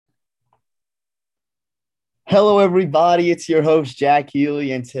Hello, everybody. It's your host, Jack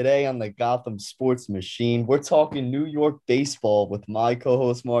Healy, and today on the Gotham Sports Machine, we're talking New York baseball with my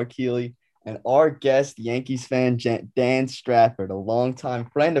co-host, Mark Healy, and our guest, Yankees fan, Dan Strafford, a longtime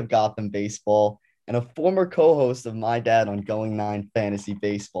friend of Gotham Baseball and a former co-host of my dad on Going Nine Fantasy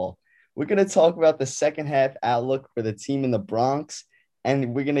Baseball. We're going to talk about the second half outlook for the team in the Bronx,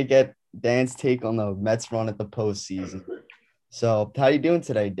 and we're going to get Dan's take on the Mets run at the postseason. So, how you doing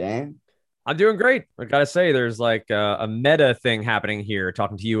today, Dan? I'm doing great. I gotta say, there's like a meta thing happening here,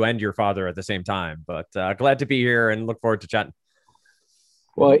 talking to you and your father at the same time. But glad to be here and look forward to chatting.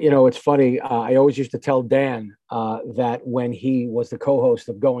 Well, it's funny. I always used to tell Dan that when he was the co-host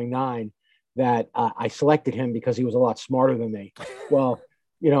of Going Nine, that I selected him because he was a lot smarter than me. Well,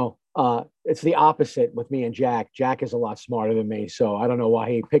 it's the opposite with me and Jack. Jack is a lot smarter than me, so I don't know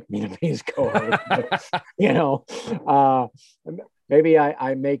why he picked me to be his co-host. But, maybe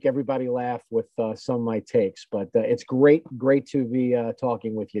I make everybody laugh with some of my takes, but it's great to be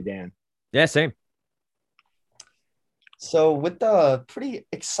talking with you, Dan. Yeah, same. So with the pretty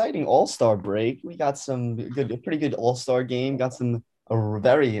exciting All-Star break, we got pretty good All-Star game. Got a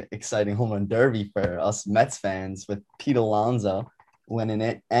very exciting home run derby for us Mets fans with Pete Alonso winning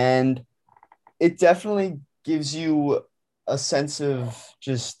it, and it definitely gives you a sense of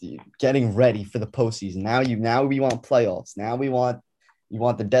just getting ready for the postseason. Now we want playoffs. Now you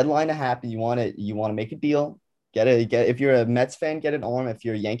want the deadline to happen. You want to make a deal. If you're a Mets fan, get it on. If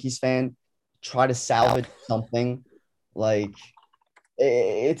you're a Yankees fan, try to salvage something. Like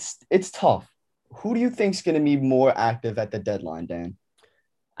it's tough. Who do you think's going to be more active at the deadline, Dan?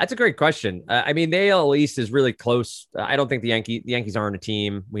 That's a great question. I mean, the AL East is really close. I don't think the Yankees aren't a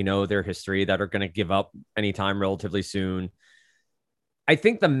team. We know their history that are going to give up anytime relatively soon. I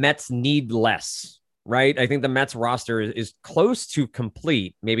think the Mets need less, right? I think the Mets roster is close to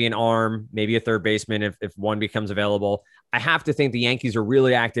complete. Maybe an arm, maybe a third baseman if one becomes available. I have to think the Yankees are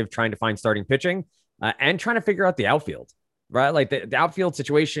really active trying to find starting pitching and trying to figure out the outfield, right? Like the outfield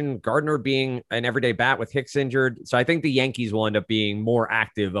situation, Gardner being an everyday bat with Hicks injured. So I think the Yankees will end up being more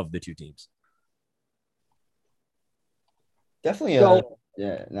active of the two teams. Definitely.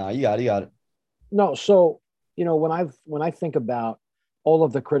 Yeah. No, you got it. No, so when I think about all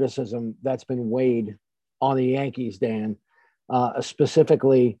of the criticism that's been weighed on the Yankees, Dan,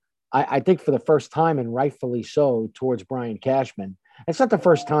 specifically, I think for the first time, and rightfully so, towards Brian Cashman. It's not the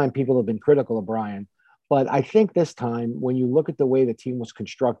first time people have been critical of Brian, but I think this time, when you look at the way the team was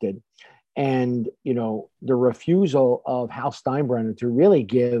constructed and, the refusal of Hal Steinbrenner to really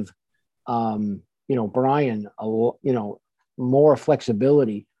give, Brian, more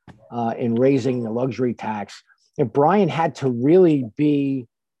flexibility in raising the luxury tax, and Brian had to really be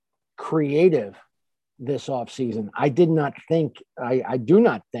creative this offseason. I do not think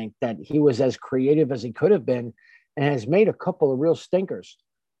that he was as creative as he could have been, and has made a couple of real stinkers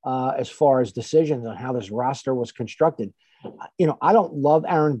as far as decisions on how this roster was constructed. I don't love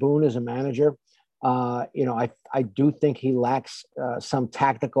Aaron Boone as a manager. I do think he lacks some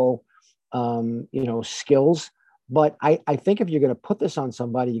tactical, skills. But I think if you're going to put this on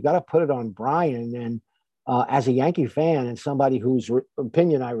somebody, you got to put it on Brian. And as a Yankee fan and somebody whose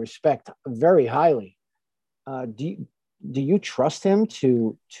opinion I respect very highly, do you trust him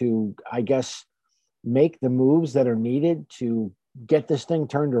to I guess make the moves that are needed to get this thing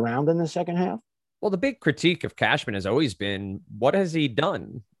turned around in the second half? Well, the big critique of Cashman has always been, what has he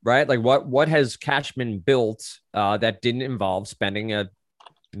done, right? Like what has Cashman built that didn't involve spending a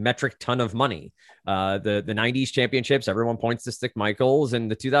metric ton of money? The 90s championships, everyone points to Stick Michaels, and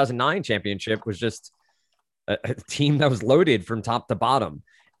the 2009 championship was just a team that was loaded from top to bottom.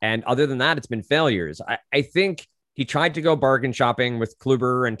 And other than that, it's been failures. I think he tried to go bargain shopping with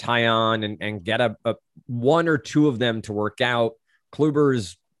Kluber and Tyon and get a one or two of them to work out.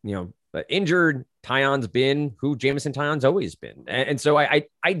 Kluber's, injured. Tyon's been who Jameson Tyon's always been. And so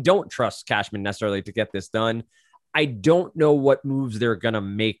I don't trust Cashman necessarily to get this done. I don't know what moves they're going to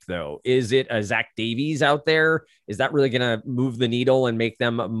make, though. Is it a Zach Davies out there? Is that really going to move the needle and make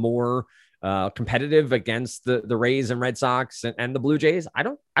them more competitive against the Rays and Red Sox and the Blue Jays? I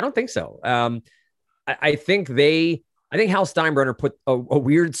don't think so. I think Hal Steinbrenner put a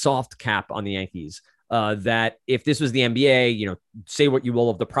weird soft cap on the Yankees that if this was the NBA, say what you will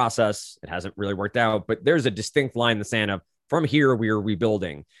of the process, it hasn't really worked out, but there's a distinct line in the sand of from here, we are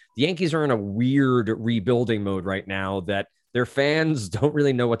rebuilding. The Yankees are in a weird rebuilding mode right now that their fans don't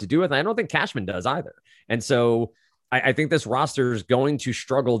really know what to do with. And I don't think Cashman does either. And so I think this roster is going to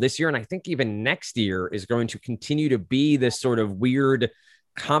struggle this year. And I think even next year is going to continue to be this sort of weird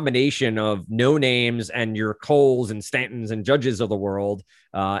combination of no names and your Coles and Stantons and Judges of the world,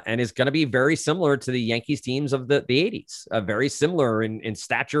 and is going to be very similar to the Yankees teams of the 80s, very similar in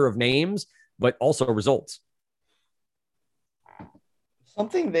stature of names, but also results.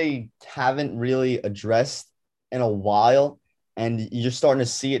 Something they haven't really addressed in a while, and you're starting to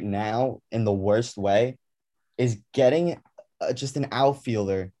see it now in the worst way, is getting just an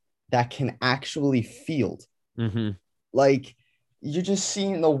outfielder that can actually field. Mm-hmm. Like, you're just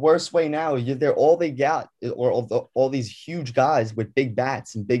seeing the worst way now. They're all they got, or all these huge guys with big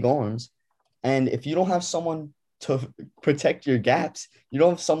bats and big arms. And if you don't have someone to protect your gaps, you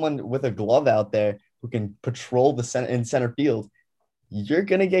don't have someone with a glove out there who can patrol the center field, you're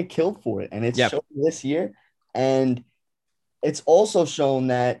gonna get killed for it. And it's shown this year. And it's also shown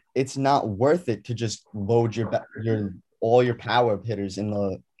that it's not worth it to just load all your power hitters in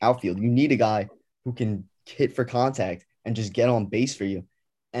the outfield. You need a guy who can hit for contact and just get on base for you.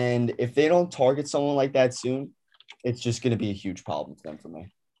 And if they don't target someone like that soon, it's just going to be a huge problem for them for me.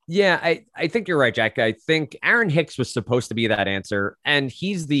 Yeah, I think you're right, Jack. I think Aaron Hicks was supposed to be that answer, and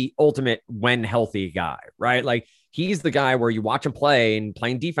he's the ultimate when healthy guy, right? Like, he's the guy where you watch him play and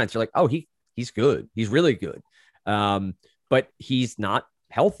playing defense, you're like, oh, he's good. He's really good. But he's not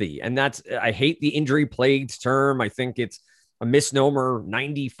healthy. And I hate the injury plagued term. I think it's a misnomer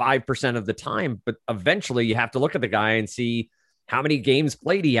 95% of the time, but eventually you have to look at the guy and see how many games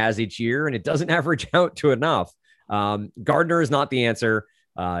played he has each year, and it doesn't average out to enough. Gardner is not the answer.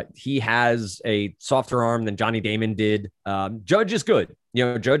 He has a softer arm than Johnny Damon did. Judge is good.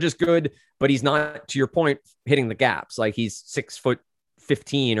 Judge is good, but he's not, to your point, hitting the gaps. Like, he's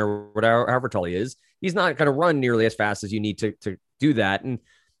 6'15" or whatever, however tall he is. He's not going to run nearly as fast as you need to do that. And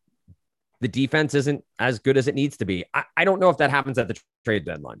the defense isn't as good as it needs to be. I don't know if that happens at the trade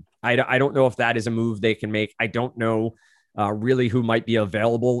deadline. I don't know if that is a move they can make. I don't know really who might be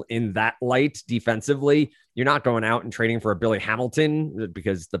available in that light defensively. You're not going out and trading for a Billy Hamilton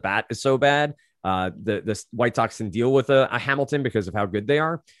because the bat is so bad. The White Sox can deal with a Hamilton because of how good they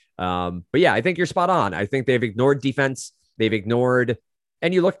are. But yeah, I think you're spot on. I think they've ignored defense. They've ignored,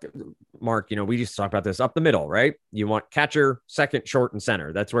 and you look, Mark, we just talked about this up the middle, right? You want catcher, second, short, and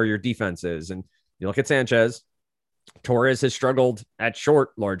center. That's where your defense is. And you look at Sanchez. Torres has struggled at short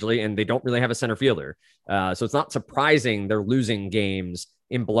largely, and they don't really have a center fielder. So it's not surprising they're losing games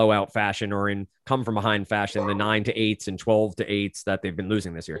in blowout fashion or in come from behind fashion, the 9-8s and 12-8s that they've been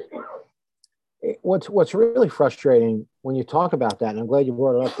losing this year. What's really frustrating when you talk about that, and I'm glad you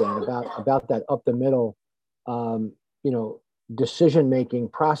brought it up, Dan, about that up the middle, decision-making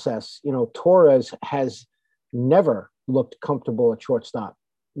process. Torres has never looked comfortable at shortstop,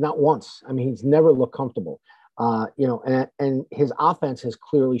 not once. I mean, he's never looked comfortable. And his offense has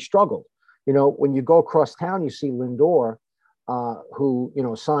clearly struggled. When you go across town, you see Lindor,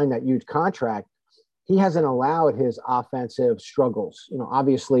 who signed that huge contract. He hasn't allowed his offensive struggles.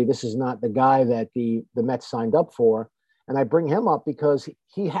 Obviously, this is not the guy that the Mets signed up for. And I bring him up because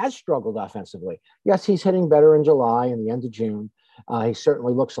he has struggled offensively. Yes, he's hitting better in July and the end of June. He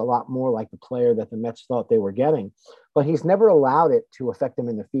certainly looks a lot more like the player that the Mets thought they were getting. But he's never allowed it to affect him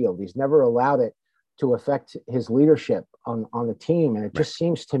in the field. He's never allowed it to affect his leadership on the team. And it just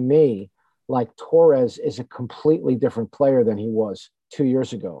seems to me like Torres is a completely different player than he was 2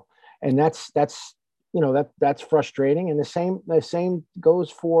 years ago. And that's frustrating. And the same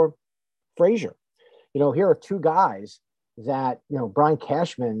goes for Frazier. Here are two guys that, Brian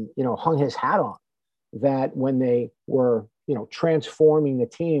Cashman, hung his hat on, that when they were, transforming the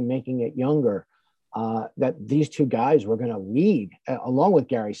team, making it younger, that these two guys were going to lead, along with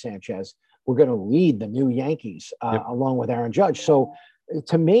Gary Sanchez, we're going to lead the new Yankees, along with Aaron Judge. So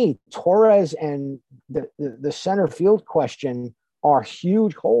to me, Torres and the center field question are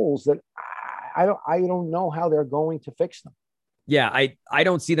huge holes that I don't know how they're going to fix them. Yeah, I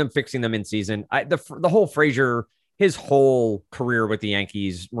don't see them fixing them in season. The whole Frazier, his whole career with the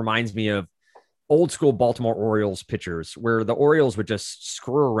Yankees reminds me of old school Baltimore Orioles pitchers, where the Orioles would just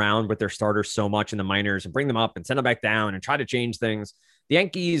screw around with their starters so much in the minors and bring them up and send them back down and try to change things. The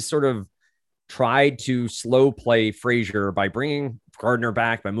Yankees sort of tried to slow play Frazier by bringing Gardner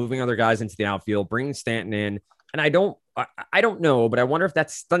back, by moving other guys into the outfield, bringing Stanton in. And I don't know, but I wonder if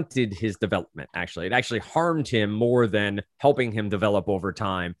that stunted his development. Actually, it actually harmed him more than helping him develop over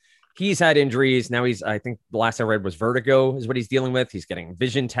time. He's had injuries. Now I think the last I read was vertigo is what he's dealing with. He's getting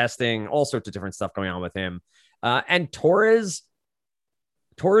vision testing, all sorts of different stuff going on with him. And Torres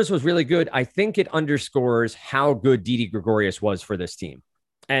was really good. I think it underscores how good Didi Gregorius was for this team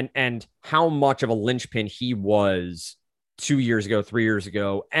and how much of a linchpin he was 2 years ago, 3 years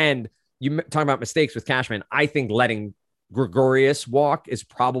ago. And you talk about mistakes with Cashman. I think letting Gregorius walk is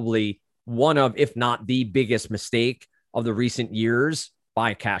probably one of, if not the biggest mistake of the recent years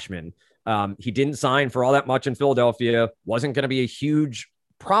by Cashman. He didn't sign for all that much in Philadelphia, wasn't going to be a huge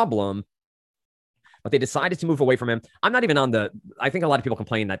problem, but they decided to move away from him. I'm not even on I think a lot of people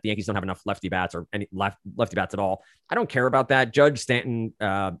complain that the Yankees don't have enough lefty bats or any lefty bats at all. I don't care about that. Judge, Stanton,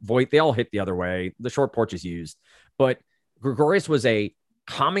 Voit, they all hit the other way. The short porch is used. But Gregorius was a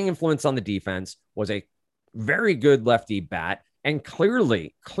calming influence on the defense, was a very good lefty bat, and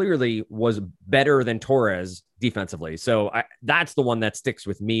clearly was better than Torres defensively. So that's the one that sticks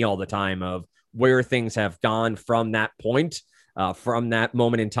with me all the time of where things have gone from that point. From that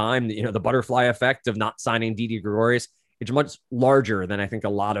moment in time, the butterfly effect of not signing Didi Gregorius, it's much larger than I think a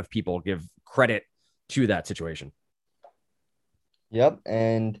lot of people give credit to that situation. Yep.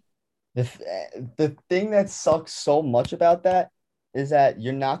 And the thing that sucks so much about that is that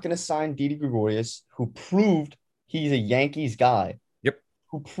you're not going to sign Didi Gregorius, who proved he's a Yankees guy. Yep.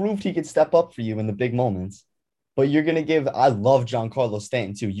 Who proved he could step up for you in the big moments. But you're going to give, I love Giancarlo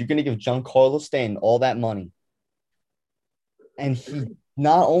Stanton too. You're going to give Giancarlo Stanton all that money. And he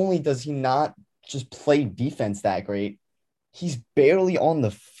not only does he not just play defense that great, he's barely on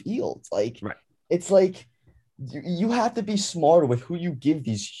the field. Like, right. It's like you have to be smarter with who you give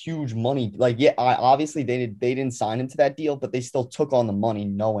these huge money. Like, yeah, obviously they didn't sign him to that deal, but they still took on the money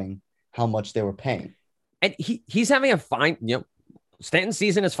knowing how much they were paying. And he's having a fine, Stanton's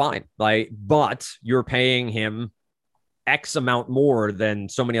season is fine. But you're paying him X amount more than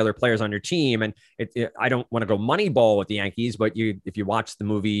so many other players on your team. And I don't want to go Moneyball with the Yankees, but if you watch the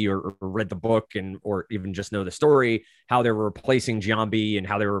movie or read the book or even just know the story, how they were replacing Giambi and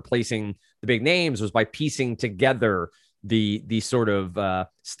how they were replacing the big names was by piecing together the sort of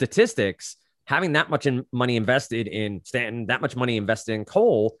statistics, having that much money invested in Stanton, that much money invested in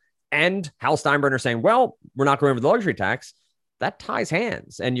Cole, and Hal Steinbrenner saying, well, we're not going over the luxury tax. That ties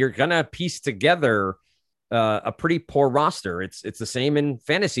hands, and you're going to piece together a pretty poor roster. It's the same in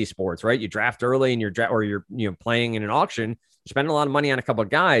fantasy sports, right? You draft early and you're playing in an auction, you're spending a lot of money on a couple of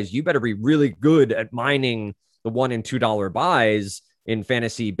guys. You better be really good at mining the $1 and $2 buys in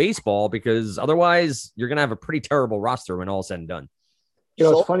fantasy baseball, because otherwise you're going to have a pretty terrible roster when all is said and done.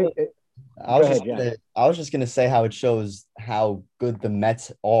 It's funny. I was just gonna say how it shows how good the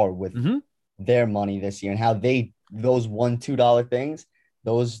Mets are with their money this year and how those $1-2 things,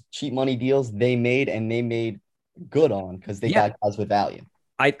 those cheap money deals they made good on because they got guys with value.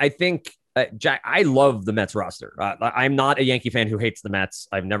 I think, Jack, I love the Mets roster. I'm not a Yankee fan who hates the Mets.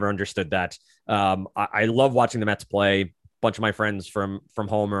 I've never understood that. I love watching the Mets play. A bunch of my friends from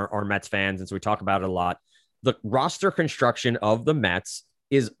home are Mets fans, and so we talk about it a lot. The roster construction of the Mets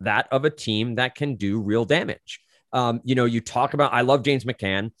is that of a team that can do real damage. You talk about, I love James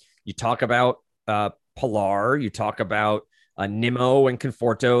McCann. You talk about Pilar. You talk about Nimmo and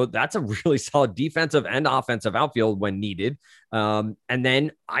Conforto. That's a really solid defensive and offensive outfield when needed. And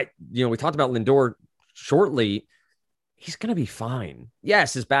then we talked about Lindor shortly. He's going to be fine.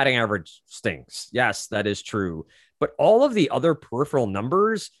 Yes, his batting average stinks. Yes, that is true. But all of the other peripheral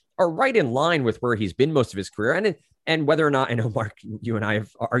numbers are right in line with where he's been most of his career. And whether or not, I know, Mark, you and I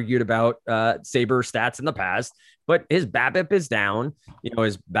have argued about Saber stats in the past, but his BABIP is down.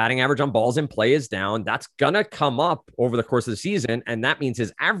 His batting average on balls in play is down. That's going to come up over the course of the season. And that means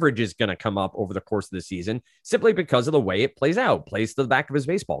his average is going to come up over the course of the season simply because of the way it plays out, plays to the back of his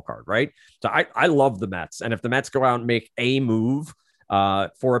baseball card, right? So I love the Mets. And if the Mets go out and make a move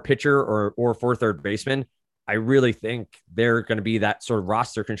for a pitcher or for a third baseman, I really think they're going to be that sort of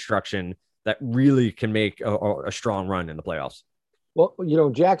roster construction that really can make a strong run in the playoffs. Well,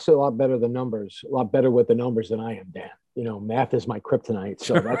 Jack's a lot better than numbers, a lot better with the numbers than I am, Dan. Math is my kryptonite.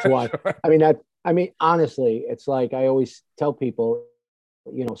 So that's why, honestly, it's like I always tell people,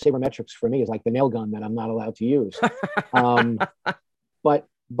 sabermetrics for me is like the nail gun that I'm not allowed to use. But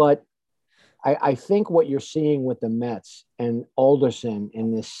I think what you're seeing with the Mets and Alderson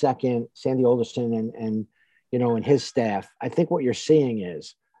in this second, Sandy Alderson and his staff, I think what you're seeing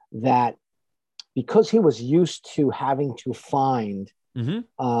is that because he was used to having to find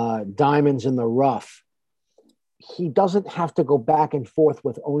diamonds in the rough, he doesn't have to go back and forth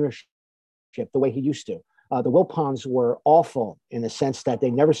with ownership the way he used to. The Wilpons were awful in the sense that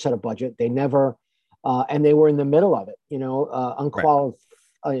they never set a budget. They never, and they were in the middle of it.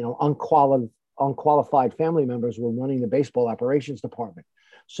 Unqualified family members were running the baseball operations department.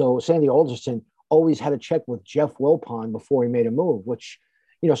 So Sandy Alderson always had to check with Jeff Wilpon before he made a move, which,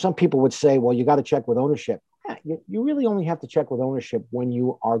 some people would say, well, you got to check with ownership. Yeah, you really only have to check with ownership when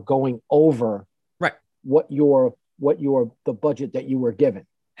you are going over right what the budget that you were given.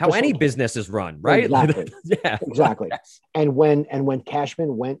 how Just any like, business is run, right? exactly, Yeah, exactly. yes. And when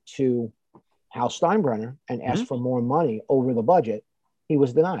Cashman went to Hal Steinbrenner and asked for more money over the budget, he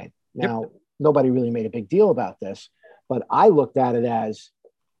was denied. Yep. Now, nobody really made a big deal about this, but I looked at it as,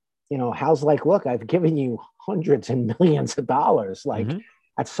 Hal's like, look, I've given you hundreds and millions of dollars. Like,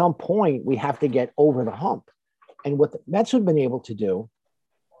 at some point, we have to get over the hump. And what the Mets have been able to do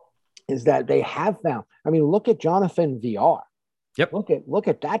is that they have found. I mean, look at Jonathan VR. Yep. Look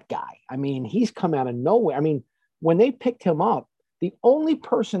at that guy. I mean, he's come out of nowhere. I mean, when they picked him up, the only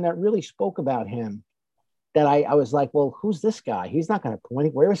person that really spoke about him that I was like, well, who's this guy? He's not going to play.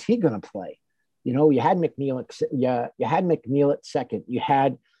 Where is he going to play? You had McNeil. You had McNeil at second. You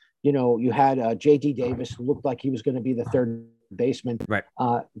had J.D. Davis, who looked like he was going to be the third baseman. Right.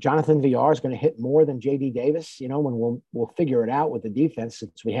 Jonathan VR is going to hit more than J.D. Davis. When we'll figure it out with the defense,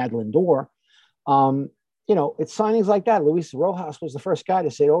 since we had Lindor. It's signings like that. Luis Rojas was the first guy to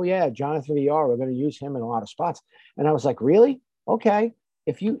say, "Oh yeah, Jonathan VR, we're going to use him in a lot of spots." And I was like, "Really? Okay."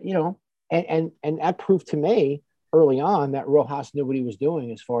 If and that proved to me early on that Rojas knew what he was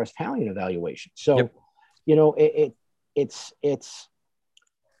doing as far as talent evaluation. So, it's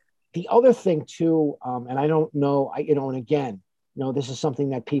the other thing too. And I don't know, and again, this is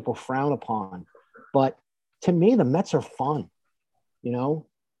something that people frown upon, but to me, the Mets are fun.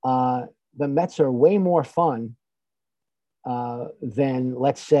 The Mets are way more fun than,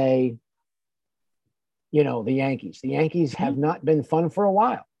 let's say, the Yankees. The Yankees have not been fun for a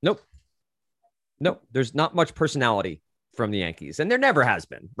while. Nope. There's not much personality from the Yankees, and there never has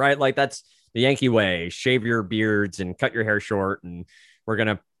been, right? Like, that's the Yankee way: shave your beards and cut your hair short, and we're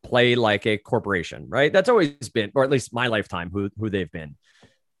gonna play like a corporation, right? That's always been, or at least my lifetime, who they've been.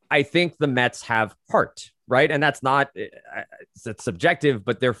 I think the Mets have heart, right? And that's not, it's subjective,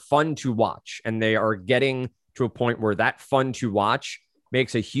 but they're fun to watch, and they are getting to a point where that fun to watch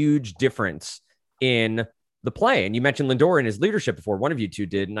makes a huge difference in the play. And you mentioned Lindor and his leadership before. One of you two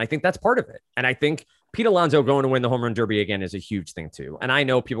did, and I think that's part of it. And I think Pete Alonso going to win the home run derby again is a huge thing too. And I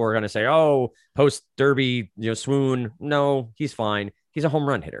know people are going to say, "Oh, post derby, swoon." No, he's fine. He's a home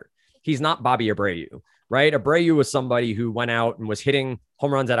run hitter. He's not Bobby Abreu, right? Abreu was somebody who went out and was hitting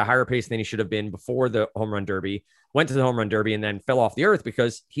home runs at a higher pace than he should have been before the home run derby, went to the home run derby, and then fell off the earth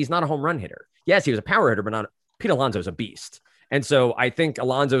because he's not a home run hitter. Yes, he was a power hitter, but not. Pete Alonso's a beast. And so I think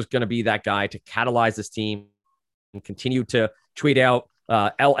Alonso's going to be that guy to catalyze this team and continue to tweet out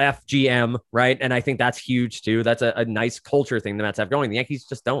LFGM, right? And I think that's huge too. That's a nice culture thing the Mets have going. The Yankees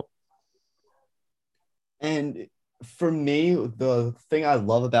just don't. And for me, the thing I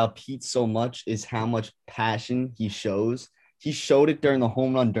love about Pete so much is how much passion he shows. He showed it during the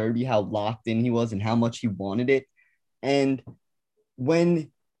home run derby, how locked in he was and how much he wanted it. And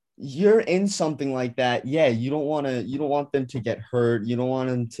when you're in something like that, yeah, you don't want them to get hurt. You don't want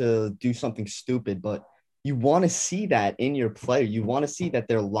them to do something stupid, but you want to see that in your player. You want to see that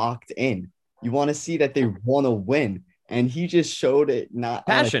they're locked in. You want to see that they want to win. And he just showed it not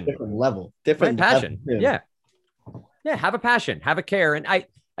passion. On a different level. Different right, passion. Level. Yeah. Have a passion, have a care. And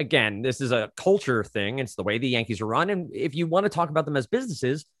again, this is a culture thing. It's the way the Yankees are run. And if you want to talk about them as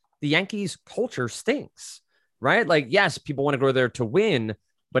businesses, the Yankees culture stinks, right? Like, yes, people want to go there to win,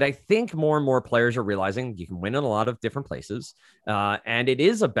 but I think more and more players are realizing you can win in a lot of different places. And it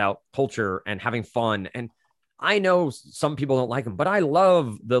is about culture and having fun. And I know some people don't like him, but I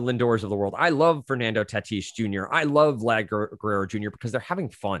love the Lindors of the world. I love Fernando Tatis Jr. I love Vlad Guerrero Jr. because they're having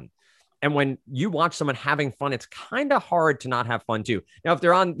fun. And when you watch someone having fun, it's kind of hard to not have fun too. Now, if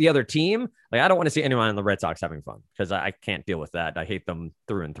they're on the other team, like, I don't want to see anyone on the Red Sox having fun because I can't deal with that. I hate them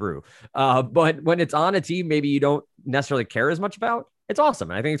through and through. But when it's on a team, maybe you don't necessarily care as much about, it's awesome.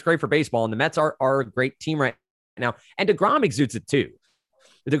 And I think it's great for baseball. And the Mets are a great team right now. And DeGrom exudes it too.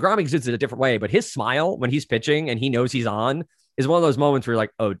 DeGrom exudes it a different way, but his smile when he's pitching and he knows he's on is one of those moments where you're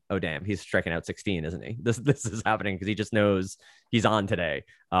like, oh, damn, he's striking out 16, isn't he? This is happening because he just knows he's on today.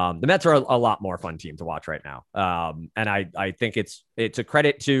 The Mets are a lot more fun team to watch right now. And I think it's a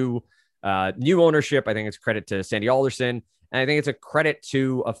credit to new ownership. I think it's a credit to Sandy Alderson. And I think it's a credit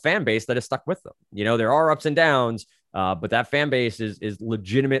to a fan base that has stuck with them. There are ups and downs, but that fan base is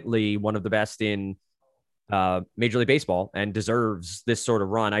legitimately one of the best in Major League Baseball and deserves this sort of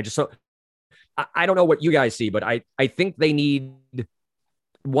run. I don't know what you guys see, but I think they need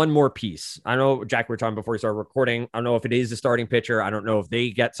one more piece. I know, Jack, we were talking before we started recording. I don't know if it is a starting pitcher. I don't know if they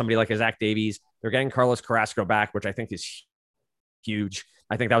get somebody like a Zach Davies. They're getting Carlos Carrasco back, which I think is huge.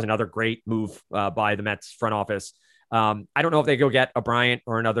 I think that was another great move by the Mets front office. I don't know if they go get a Bryant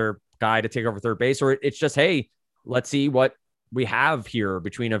or another guy to take over third base, or it's just, hey, let's see what we have here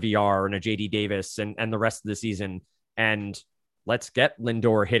between a VR and a JD Davis and the rest of the season. And let's get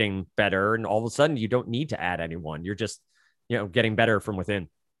Lindor hitting better. And all of a sudden, you don't need to add anyone. You're just, getting better from within.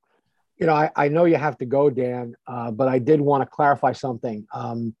 I know you have to go, Dan, but I did want to clarify something.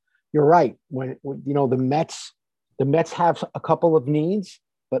 You're right. When the Mets have a couple of needs,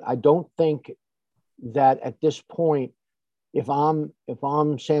 but I don't think that at this point, if I'm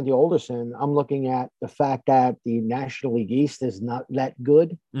Sandy Alderson, I'm looking at the fact that the National League East is not that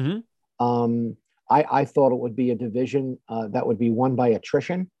good. Mm-hmm. I thought it would be a division that would be won by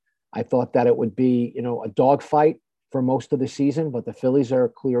attrition. I thought that it would be, a dogfight for most of the season, but the Phillies are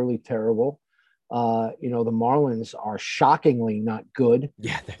clearly terrible. The Marlins are shockingly not good.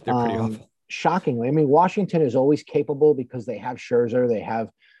 Yeah, they're pretty awful. Shockingly. I mean, Washington is always capable because they have Scherzer, they have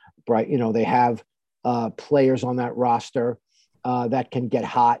they have players on that roster that can get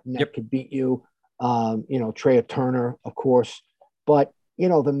hot and that could beat you. Trey Turner, of course. But,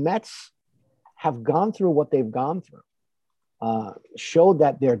 the Mets have gone through what they've gone through, showed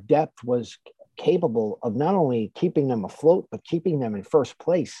that their depth was capable of not only keeping them afloat, but keeping them in first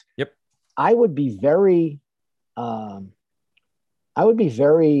place. Yep. I would be very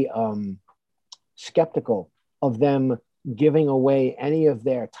skeptical of them giving away any of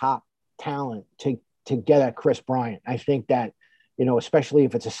their top talent to get at Chris Bryant. I think that, especially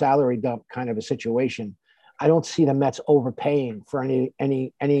if it's a salary dump kind of a situation, I don't see the Mets overpaying for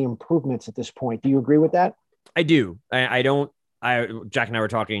any improvements at this point. Do you agree with that? I do. I don't. Jack and I were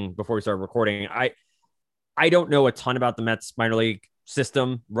talking before we started recording. I don't know a ton about the Mets minor league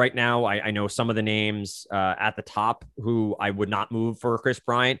system right now. I know some of the names at the top who I would not move for Chris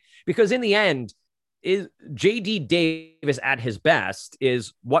Bryant, because in the end, is JD Davis at his best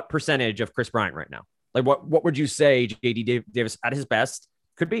is what percentage of Chris Bryant right now? Like what would you say JD Davis at his best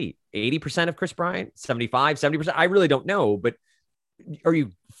could be? 80% of Chris Bryant, 75, 70%. I really don't know, but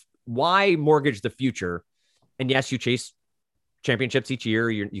why mortgage the future? And yes, you chase championships each year.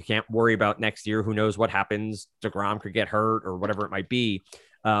 You can't worry about next year. Who knows what happens? DeGrom could get hurt or whatever it might be.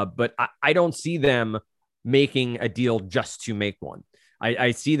 But I don't see them making a deal just to make one.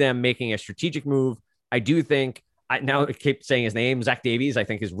 I see them making a strategic move. I do think, now I keep saying his name, Zach Davies, I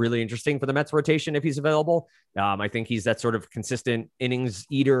think is really interesting for the Mets rotation if he's available. I think he's that sort of consistent innings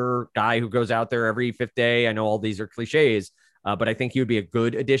eater guy who goes out there every fifth day. I know all these are cliches, but I think he would be a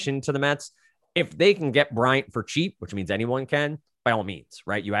good addition to the Mets. If they can get Bryant for cheap, which means anyone can, by all means,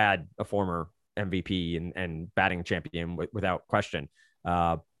 right? You add a former MVP and batting champion without question.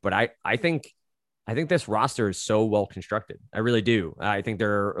 But I think this roster is so well constructed. I really do. I think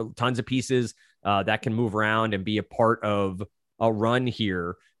there are tons of pieces that can move around and be a part of a run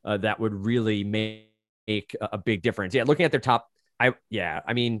here that would really make a big difference. Yeah, looking at their top, I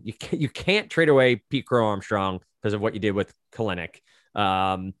mean, you can't trade away Pete Crow Armstrong because of what you did with Kalenic.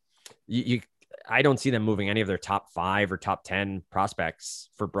 I don't see them moving any of their top 5 or top 10 prospects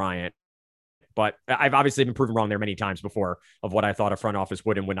for Bryant. But I've obviously been proven wrong there many times before of what I thought a front office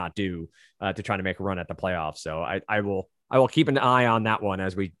would and would not do to try to make a run at the playoffs. So I will keep an eye on that one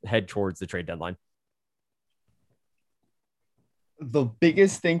as we head towards the trade deadline. The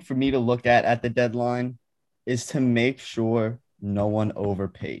biggest thing for me to look at the deadline is to make sure no one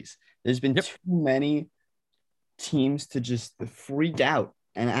overpays. There's been too many teams to just freak out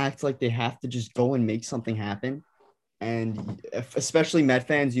and act like they have to just go and make something happen. And especially Met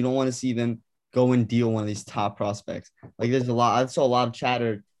fans, you don't want to see them go and deal one of these top prospects. Like I saw a lot of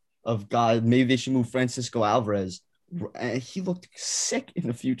chatter of God, maybe they should move Francisco Alvarez. And he looked sick in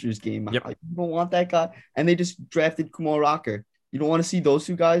the futures game. Yep. Like, you don't want that guy. And they just drafted Kumar Rocker. You don't want to see those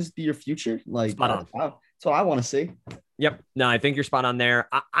 2 guys be your future? Like, that's what I want to see. Yep. No, I think you're spot on there.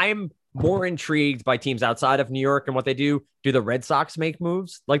 I'm more intrigued by teams outside of New York and what they do. Do the Red Sox make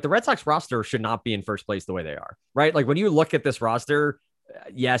moves? Like the Red Sox roster should not be in first place the way they are, right? Like when you look at this roster,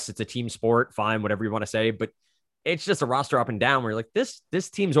 yes, it's a team sport, fine, whatever you want to say, but it's just a roster up and down where you're like, this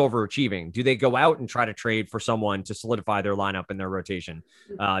team's overachieving. Do they go out and try to trade for someone to solidify their lineup and their rotation?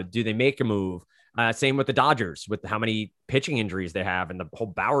 Do they make a move? Same with the Dodgers, with how many pitching injuries they have and the whole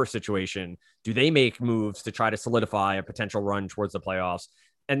Bauer situation. Do they make moves to try to solidify a potential run towards the playoffs?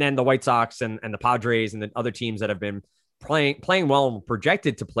 And then the White Sox and the Padres and the other teams that have been playing well and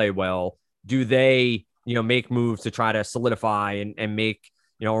projected to play well, do they, make moves to try to solidify and make,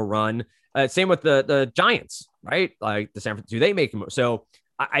 a run? Same with the Giants, right? Like do they make a move? So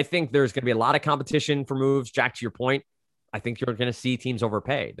I think there's going to be a lot of competition for moves. Jack, to your point, I think you're going to see teams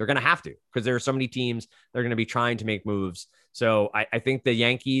overpay. They're going to have to, because there are so many teams that are going to be trying to make moves. So I think the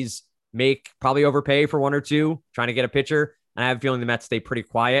Yankees probably overpay for 1 or 2 trying to get a pitcher. And I have a feeling the Mets stay pretty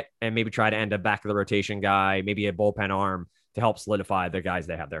quiet and maybe try to end up back of the rotation guy, maybe a bullpen arm to help solidify the guys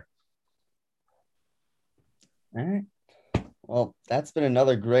they have there. All right. Well, that's been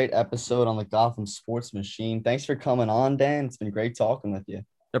another great episode on the Gotham Sports Machine. Thanks for coming on, Dan. It's been great talking with you.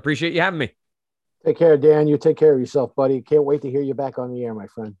 Appreciate you having me. Take care, Dan. You take care of yourself, buddy. Can't wait to hear you back on the air, my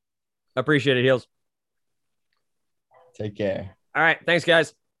friend. Appreciate it, Heels. Take care. All right. Thanks,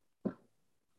 guys.